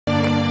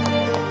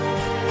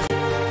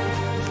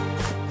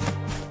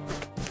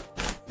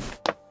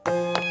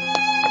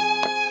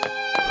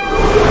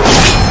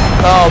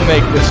I'll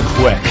make this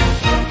quick.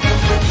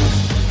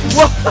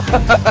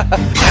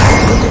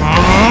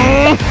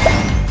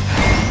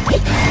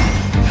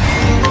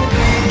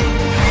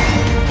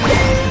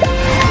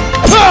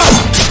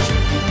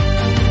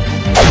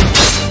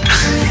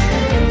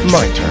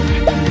 My turn.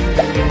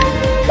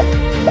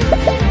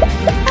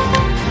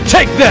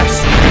 Take this!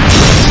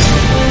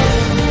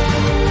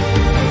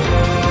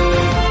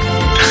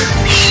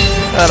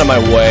 Out of my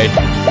way.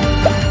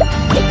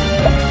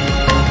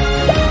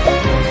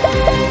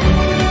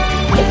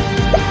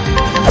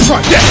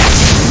 Try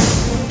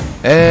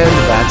this! And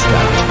that's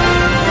that.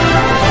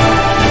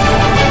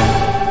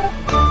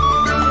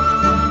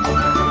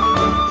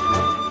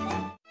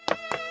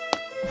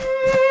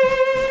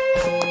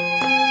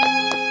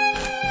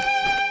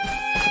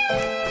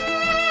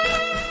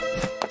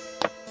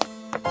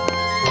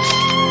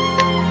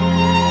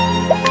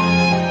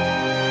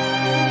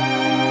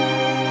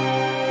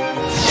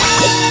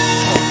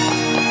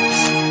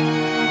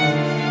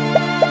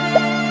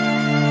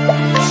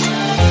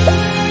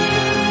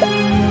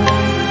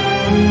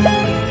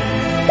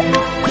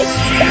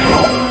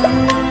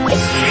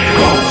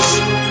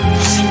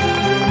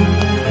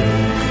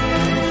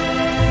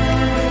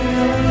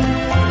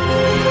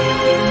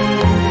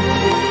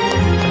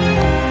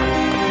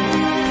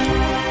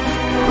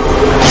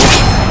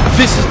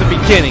 This is the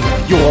beginning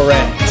of your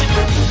end.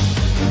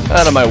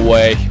 Out of my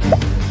way.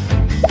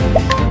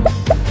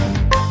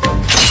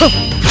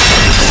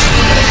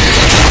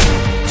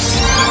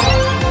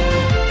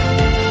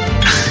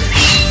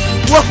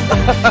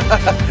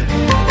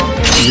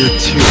 You're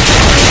too.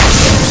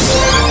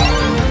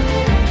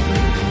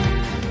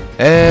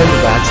 And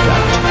that's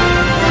that.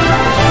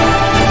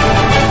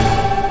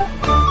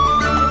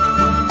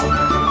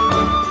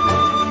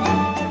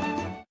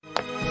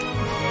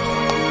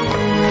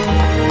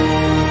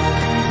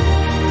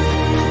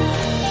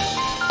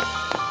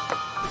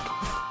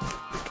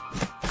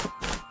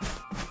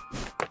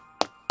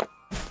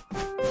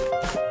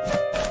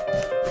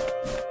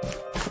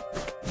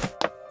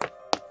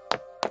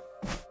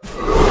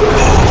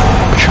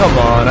 Come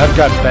on, I've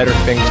got better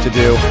things to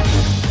do.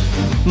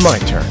 My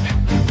turn.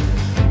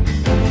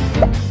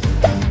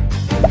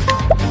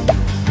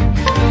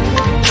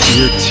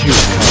 You're too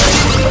kind.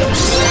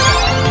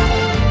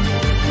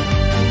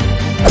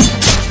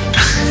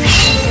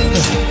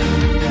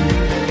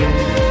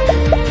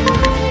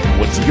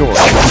 What's yours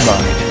is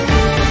mine.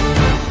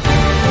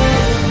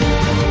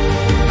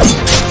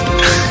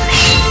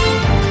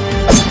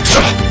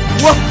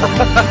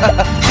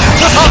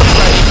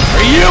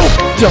 Are you?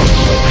 Don't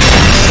play.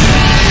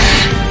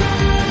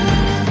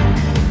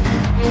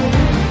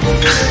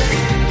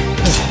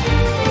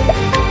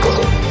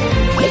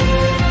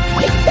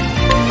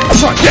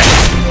 Try this!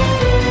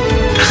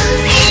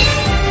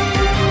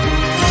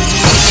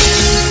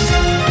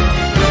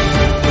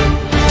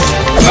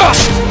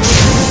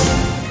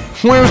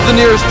 Where's the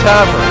nearest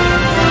tavern?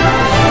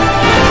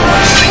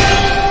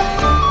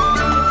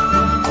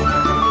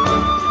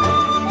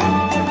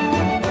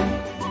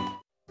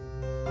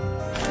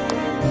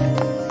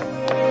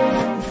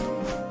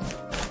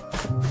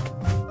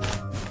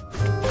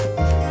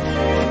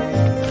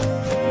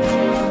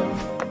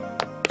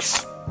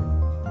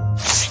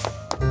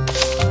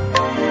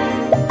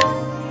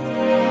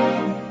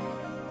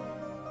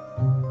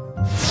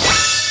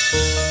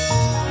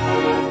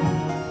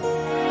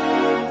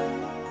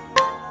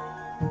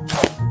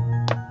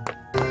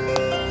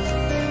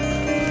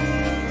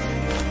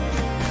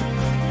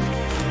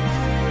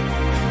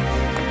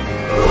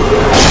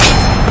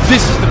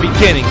 This is the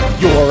beginning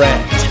of your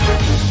end.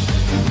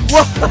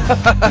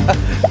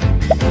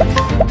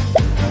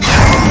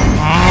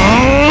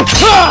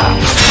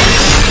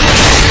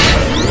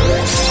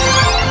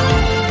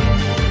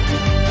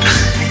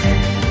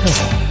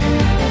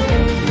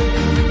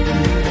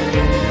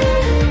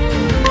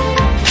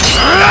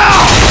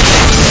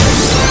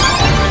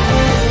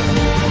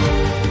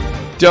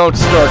 Don't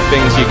start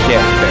things you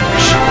can't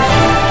finish.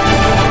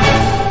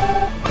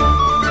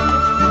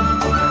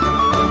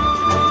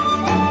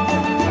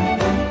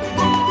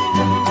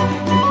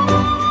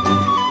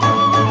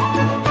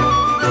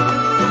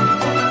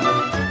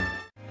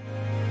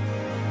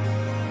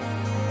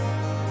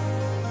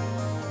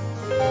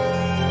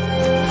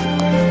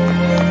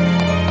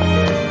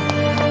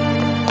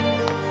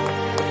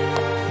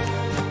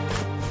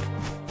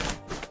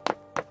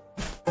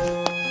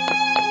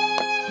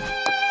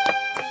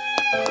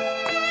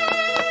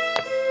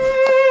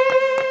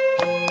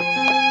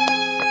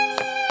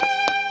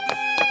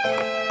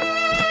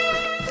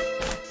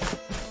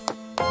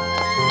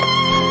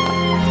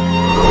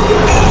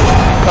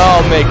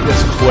 I'll make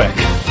this quick.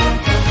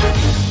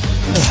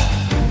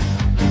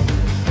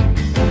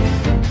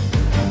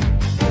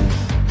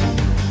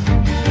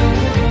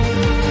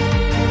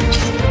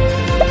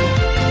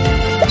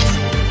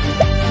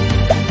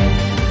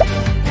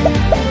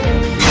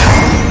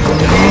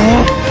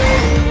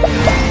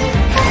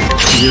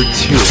 You're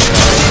too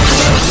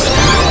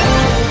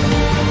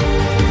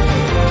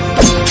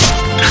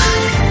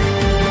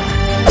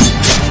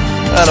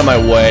out of my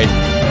way.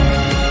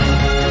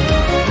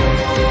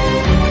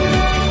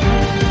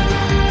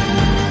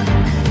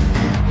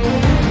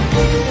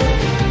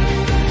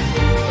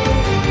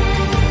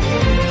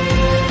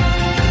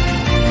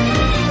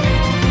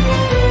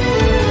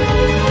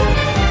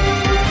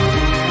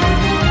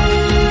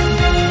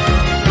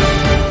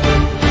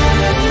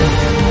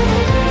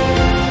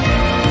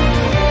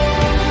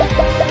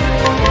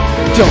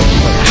 Don't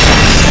play.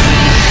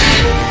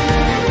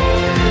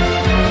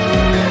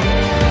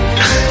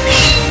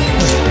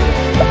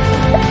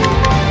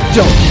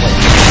 Don't play.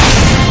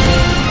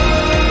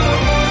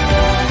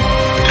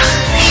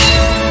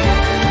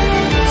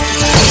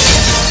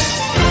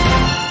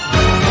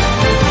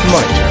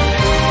 My turn.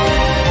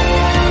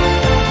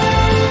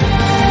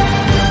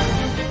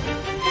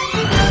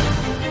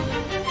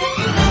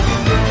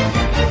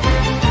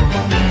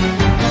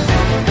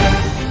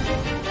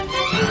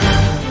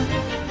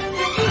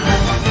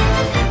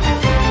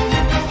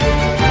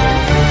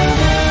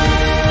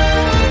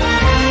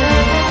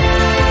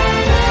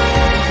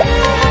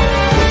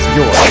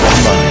 Yours,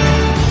 mine.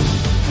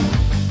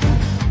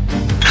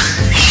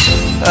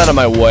 Out of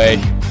my way.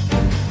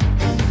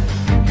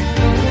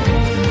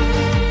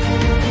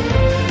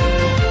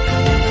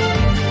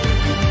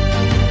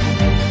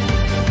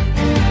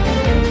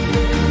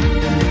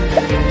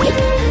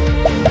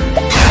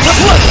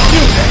 Let's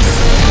do this!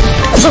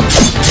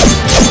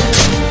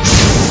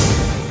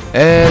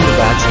 And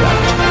that's that.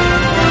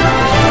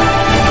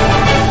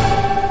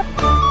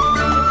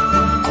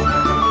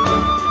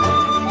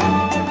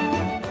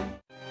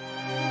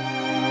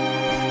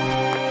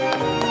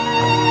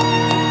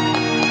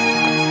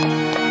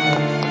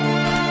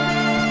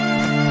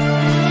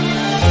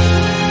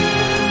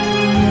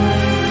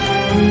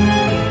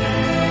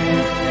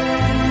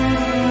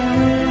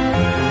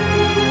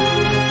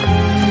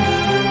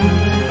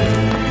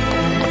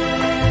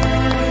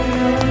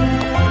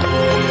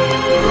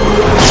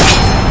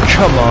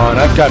 Come on,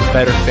 I've got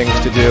better things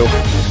to do.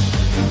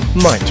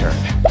 My turn.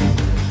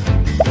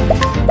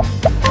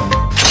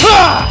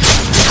 Ah!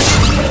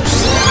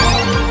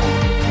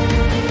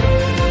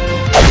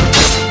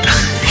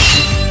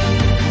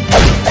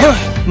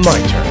 My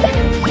turn.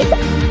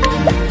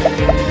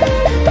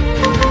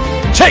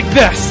 Take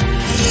this!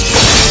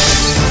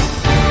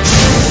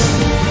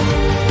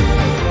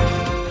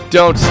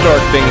 Don't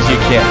start things you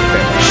can't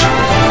finish.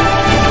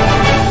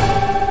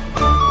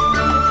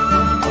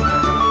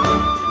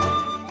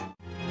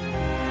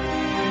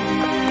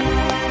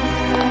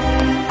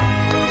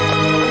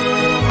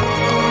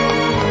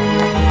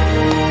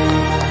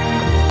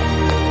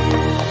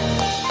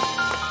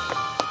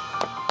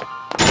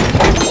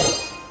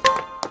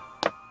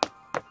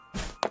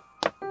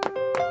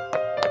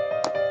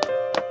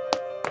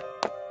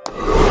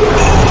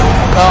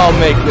 I'll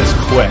make this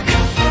quick.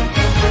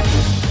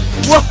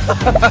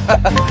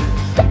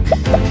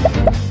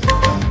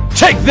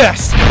 Take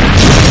this!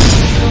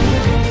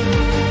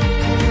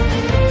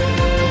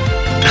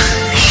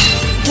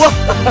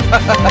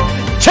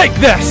 Take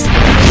this!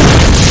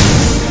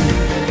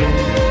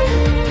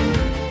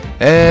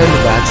 And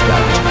that's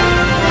that.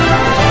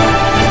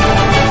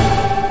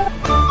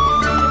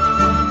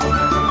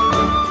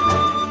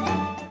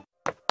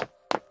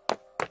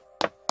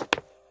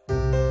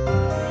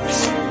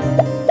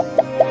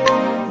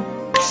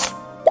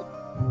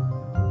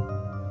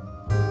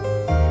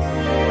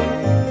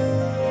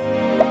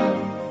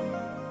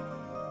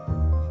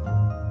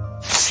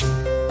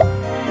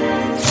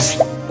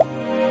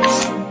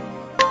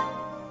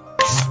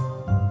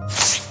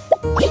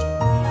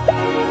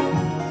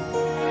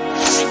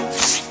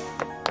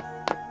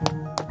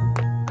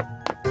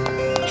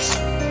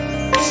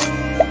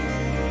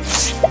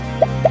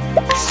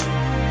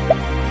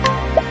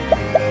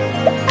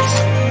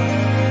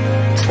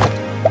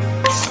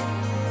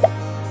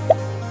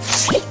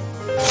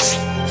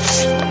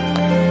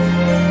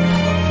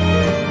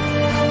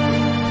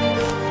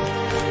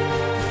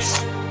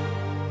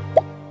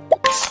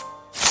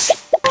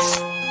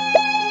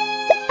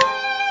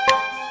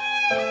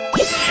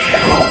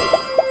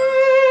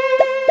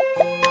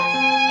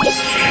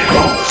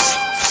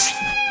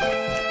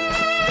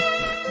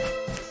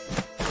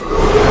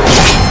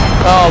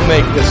 I'll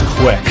make this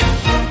quick.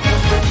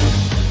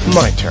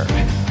 My turn.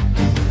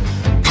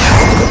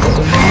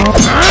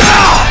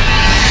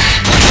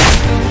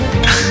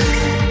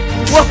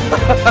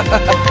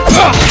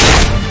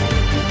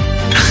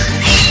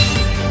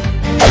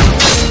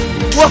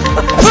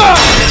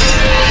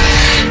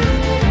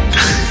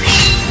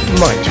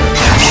 My turn.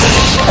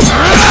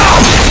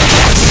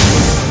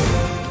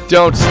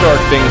 Don't start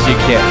things you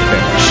can't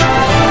finish.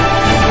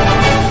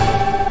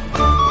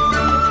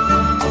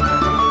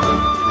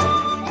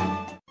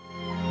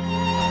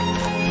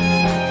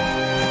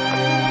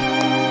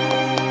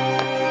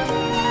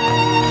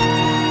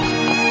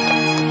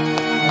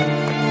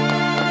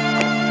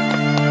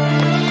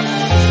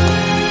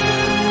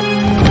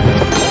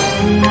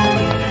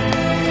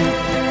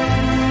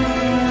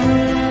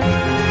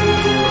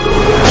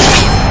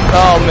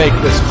 I'll make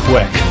this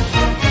quick.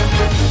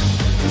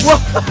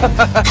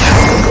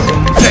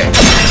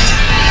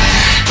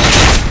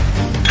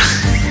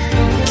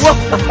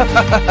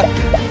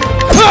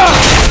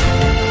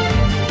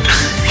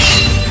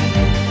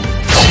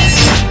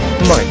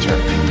 My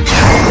turn.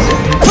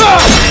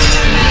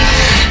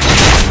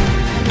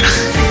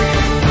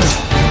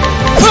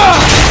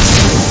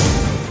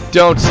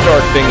 Don't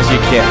start things you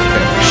can't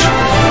finish.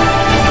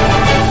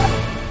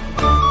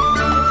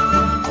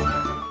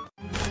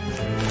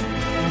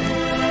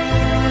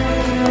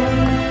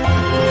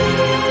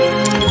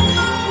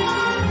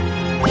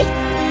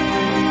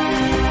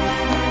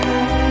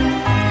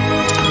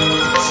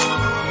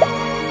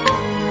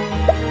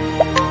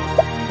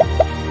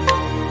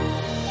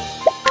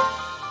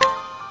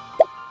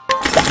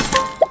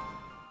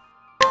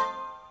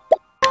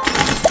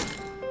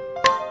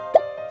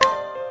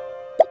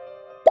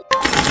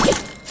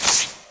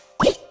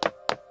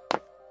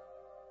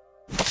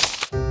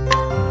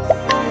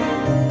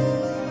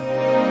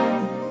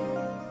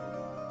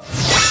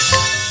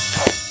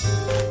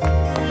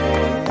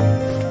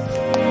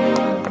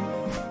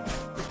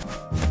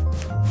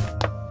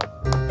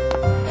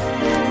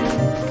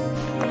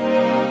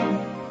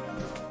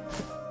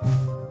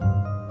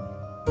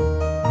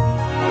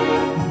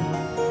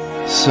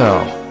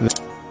 So...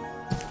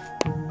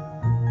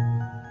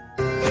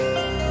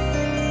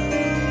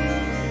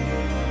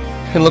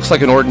 It looks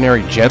like an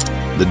ordinary gem.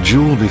 The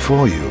jewel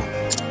before you.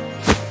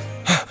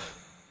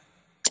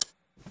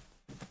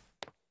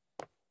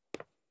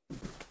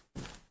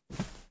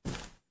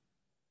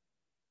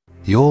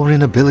 Your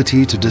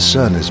inability to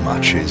discern as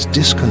much is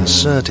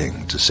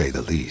disconcerting, to say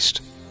the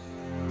least.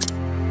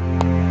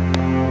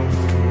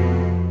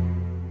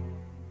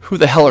 Who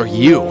the hell are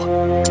you?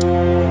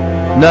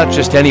 Not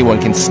just anyone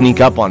can sneak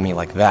up on me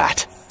like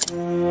that.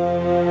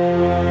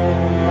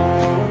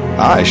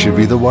 I should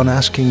be the one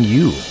asking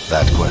you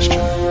that question.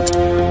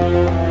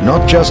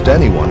 Not just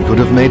anyone could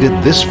have made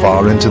it this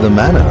far into the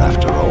manor,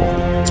 after all.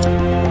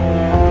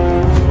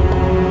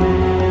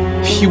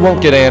 You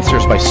won't get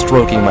answers by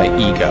stroking my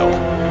ego.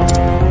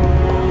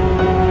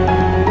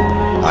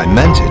 I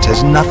meant it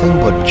as nothing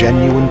but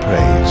genuine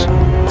praise.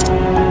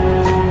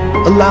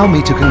 Allow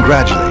me to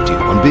congratulate you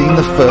on being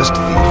the first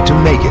thief to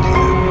make it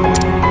here.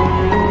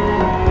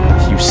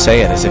 You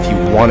say it as if you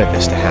wanted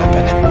this to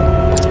happen.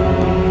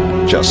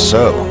 Just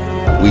so.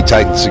 We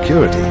tightened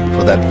security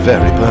for that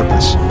very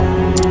purpose.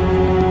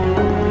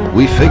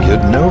 We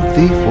figured no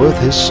thief worth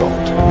his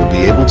salt would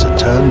be able to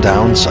turn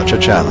down such a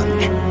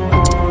challenge.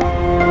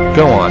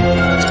 Go on.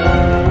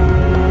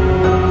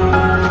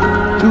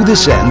 To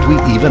this end, we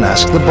even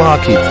asked the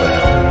barkeep for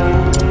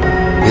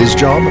help. His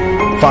job?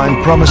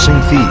 Find promising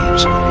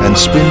thieves and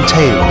spin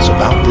tales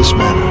about this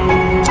manor.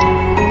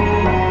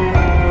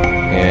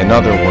 In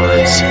other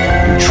words,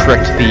 you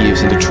tricked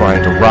thieves into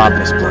trying to rob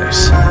this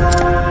place.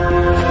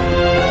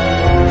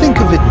 Think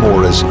of it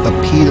more as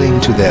appealing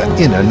to their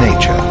inner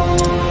nature.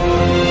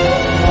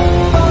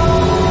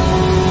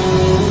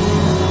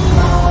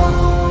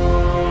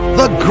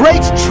 The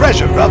great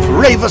treasure of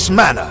Ravus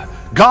Manor,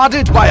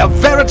 guarded by a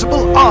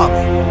veritable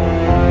army.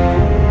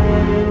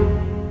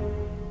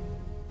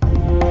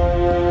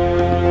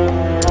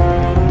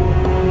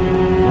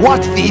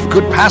 What thief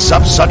could pass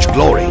up such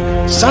glory,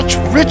 such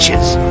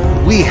riches?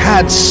 We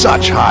had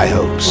such high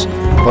hopes,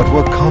 but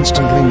were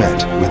constantly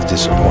met with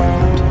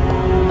disappointment.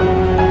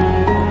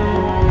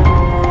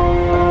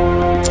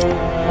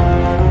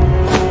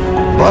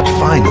 But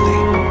finally,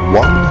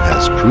 one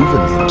has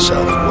proven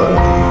himself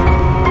worthy.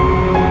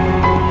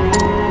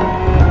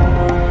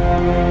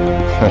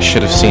 I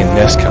should have seen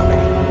this coming.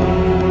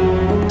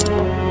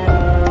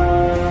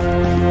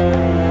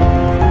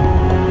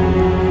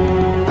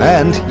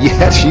 And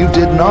yet you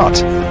did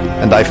not.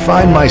 And I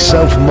find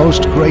myself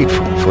most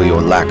grateful for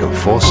your lack of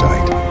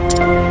foresight.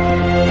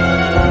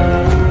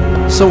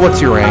 So what's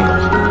your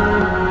angle?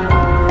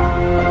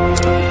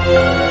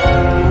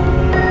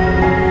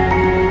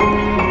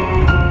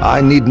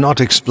 I need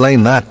not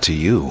explain that to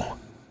you.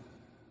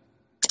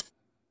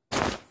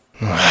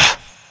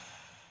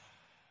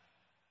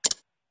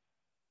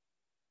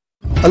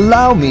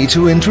 Allow me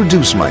to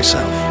introduce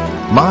myself.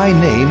 My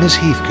name is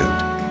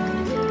Heathcote.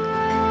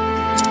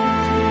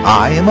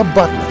 I am a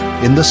butler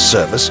in the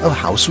service of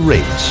House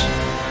Ravus.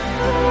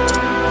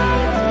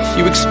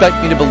 You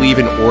expect me to believe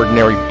an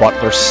ordinary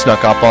butler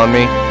snuck up on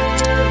me?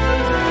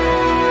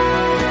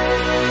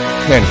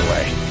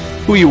 Anyway,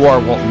 who you are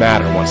won't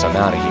matter once I'm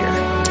out of here.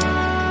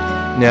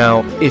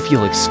 Now, if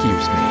you'll excuse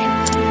me.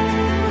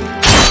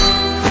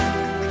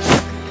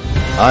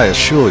 I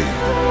assure you,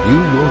 you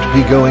won't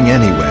be going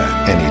anywhere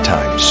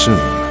anytime soon.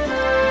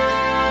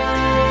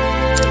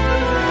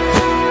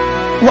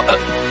 What?